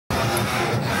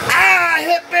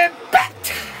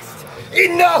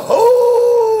in the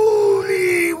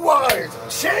holy waters.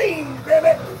 Change,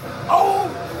 baby. Oh,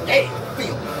 yeah,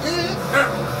 feel good.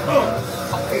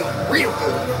 I feel real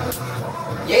good.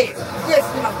 Yeah, this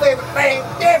is my favorite thing,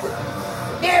 Deborah.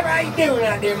 Deborah, how you doing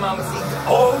out there, Mama?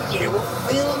 Oh, yeah, we're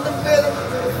feeling the rhythm.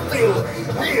 We're feeling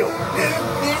real good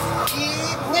this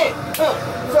evening. So,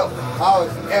 how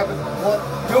is everyone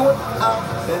doing out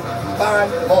this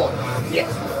fine morning? Yes.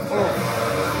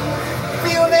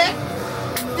 Feel that?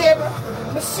 Deborah,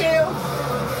 Michelle,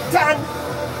 Tanya,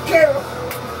 Carol,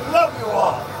 love you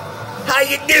all. How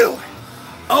you doing?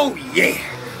 Oh yeah,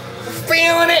 we're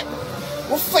feeling it.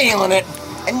 We're feeling it.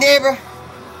 And Deborah,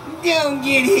 don't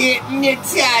get hit in the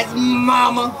ties,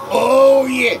 mama. Oh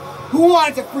yeah. Who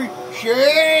wants a free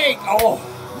shake? Oh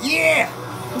yeah.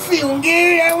 We're feeling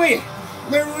good, aren't we?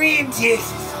 Marine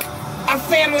Texas, our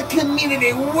family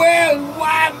community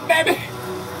worldwide, baby.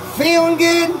 Feeling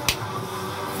good?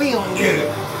 Feeling good.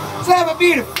 So have a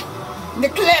beautiful,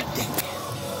 neglected,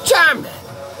 charming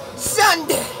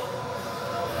Sunday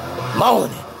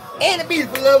morning and a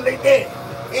beautiful, lovely day.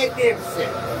 And Deborah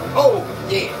said, oh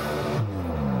yeah.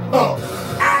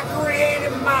 I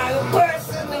created my own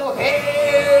personal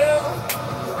hell.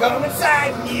 Come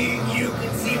inside you, you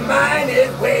can see mine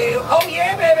as well. Oh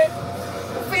yeah, baby.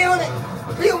 Feeling it.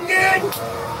 Feeling good.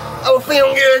 Oh,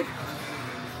 feeling good.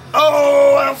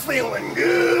 Oh, I'm feeling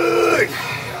good.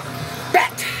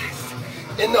 Baptized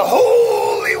in the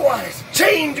holy waters.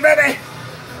 Change, baby.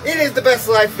 It is the best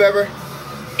life ever.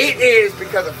 It is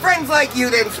because of friends like you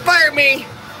that inspire me.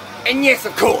 And yes,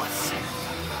 of course.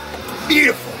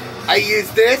 Beautiful. I use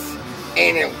this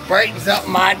and it brightens up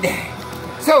my day.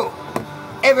 So,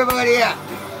 everybody out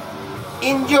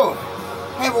there, enjoy.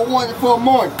 Have a wonderful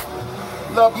morning.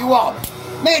 Love you all.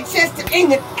 Manchester,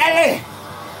 England, LA.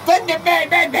 Thunder Bay,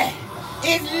 baby.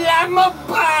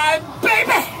 Islamabad,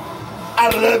 baby. I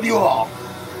love you all.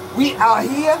 We are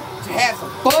here to have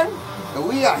some fun. And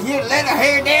we are here to let our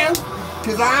hair down.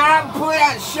 Because I'm putting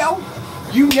out a show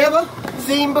you never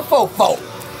seen before, folks.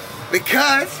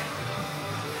 Because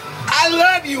I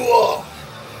love you all.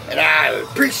 And I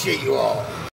appreciate you all.